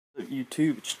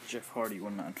YouTube? It's Jeff Hardy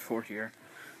 194 here.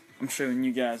 I'm showing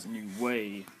you guys a new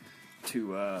way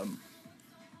to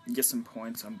get some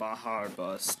points on Baja or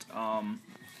Bust. A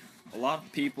lot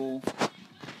of people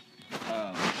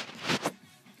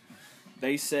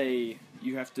they say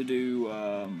you have to do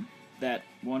that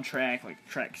one track, like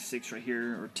track 6 right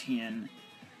here, or 10,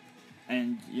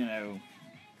 and you know,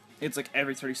 it's like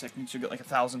every 30 seconds you get like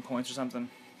 1,000 points or something.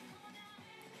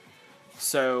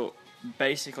 So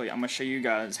basically, I'm going to show you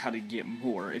guys how to get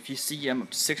more. If you see, I'm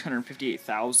up to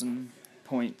 658,000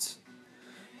 points.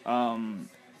 A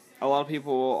lot of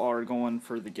people are going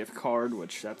for the gift card,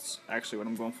 which that's actually what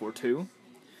I'm going for too.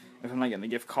 If I'm not getting the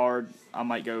gift card, I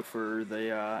might go for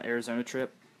the Arizona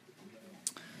trip.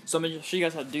 So I'm going to show you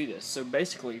guys how to do this. So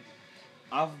basically,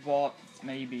 I've bought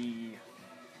maybe,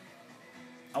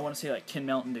 I want to say like 10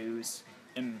 Mountain Dews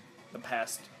in the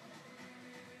past,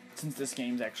 since this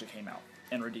game's actually came out,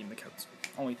 and redeemed the codes.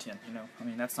 Only 10, you know. I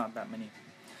mean, that's not that many.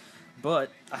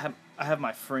 But I have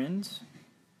my friends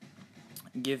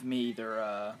give me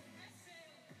their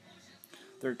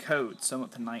codes. So I'm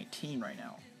up to 19 right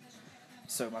now.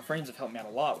 So my friends have helped me out a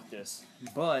lot with this.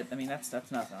 But I mean, that's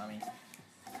nothing. I mean,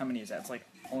 how many is that? It's like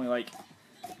only like,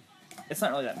 it's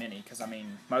not really that many, because I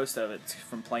mean, most of it's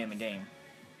from playing the game.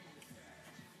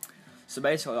 So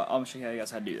basically, I'll show you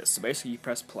guys how to do this. So basically, you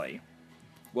press play.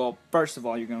 Well, first of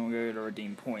all, you're going to go to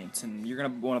redeem points, and you're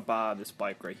going to want to buy this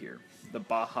bike right here, the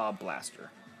Baja Blaster.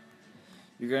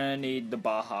 You're going to need the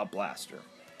Baja Blaster.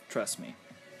 Trust me.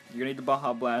 You're going to need the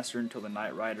Baja Blaster until the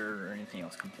Night Rider or anything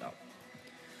else comes out.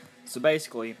 So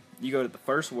basically, you go to the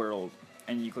first world,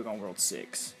 and you click on World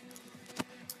 6.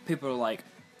 People are like,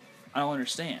 I don't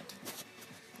understand.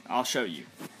 I'll show you.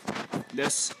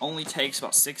 This only takes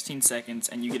about 16 seconds,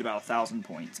 and you get about 1,000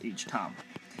 points each time.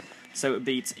 So it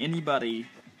beats anybody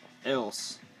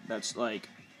else that's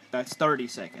 30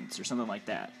 seconds or something like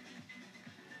that.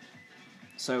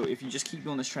 So if you just keep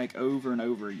doing this track over and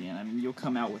over again, I mean, you'll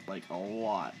come out with like a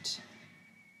lot.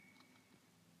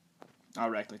 I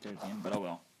wrecked like there at the end, but oh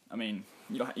well. I mean,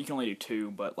 you can only do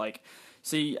 2, but like,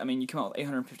 see, I mean, you come out with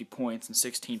 850 points in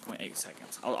 16.8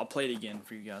 seconds. I'll play it again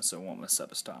for you guys, so it won't mess up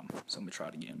this time. So let me try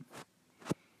it again.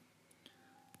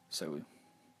 So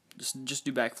just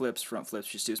do backflips, front flips,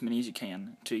 just do as many as you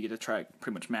can until you get the track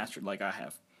pretty much mastered like I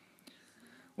have.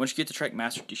 Once you get the track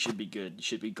mastered, you should be good. You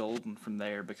should be golden from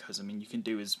there, because I mean, you can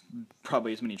do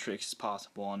probably as many tricks as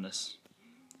possible on this.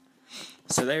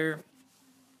 So there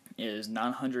is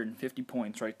 950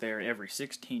 points right there every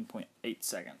 16.8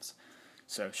 seconds.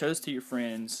 So show this to your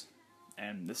friends,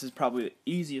 and this is probably the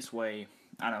easiest way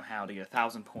I know how to get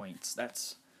 1,000 points.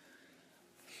 That's,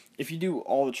 if you do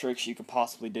all the tricks you could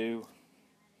possibly do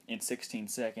in 16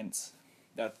 seconds,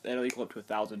 that'll equal up to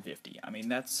 1,050. I mean,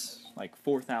 that's like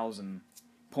 4,000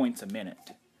 points a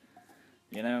minute.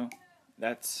 You know,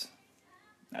 that's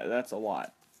a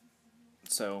lot.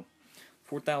 So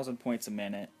 4,000 points a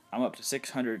minute. I'm up to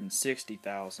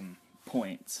 660,000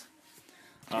 points.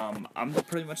 I'm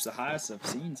pretty much the highest I've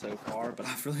seen so far, but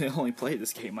I've really only played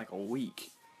this game like a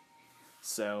week.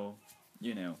 So,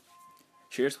 you know,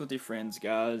 share this with your friends,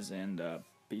 guys, and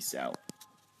peace out.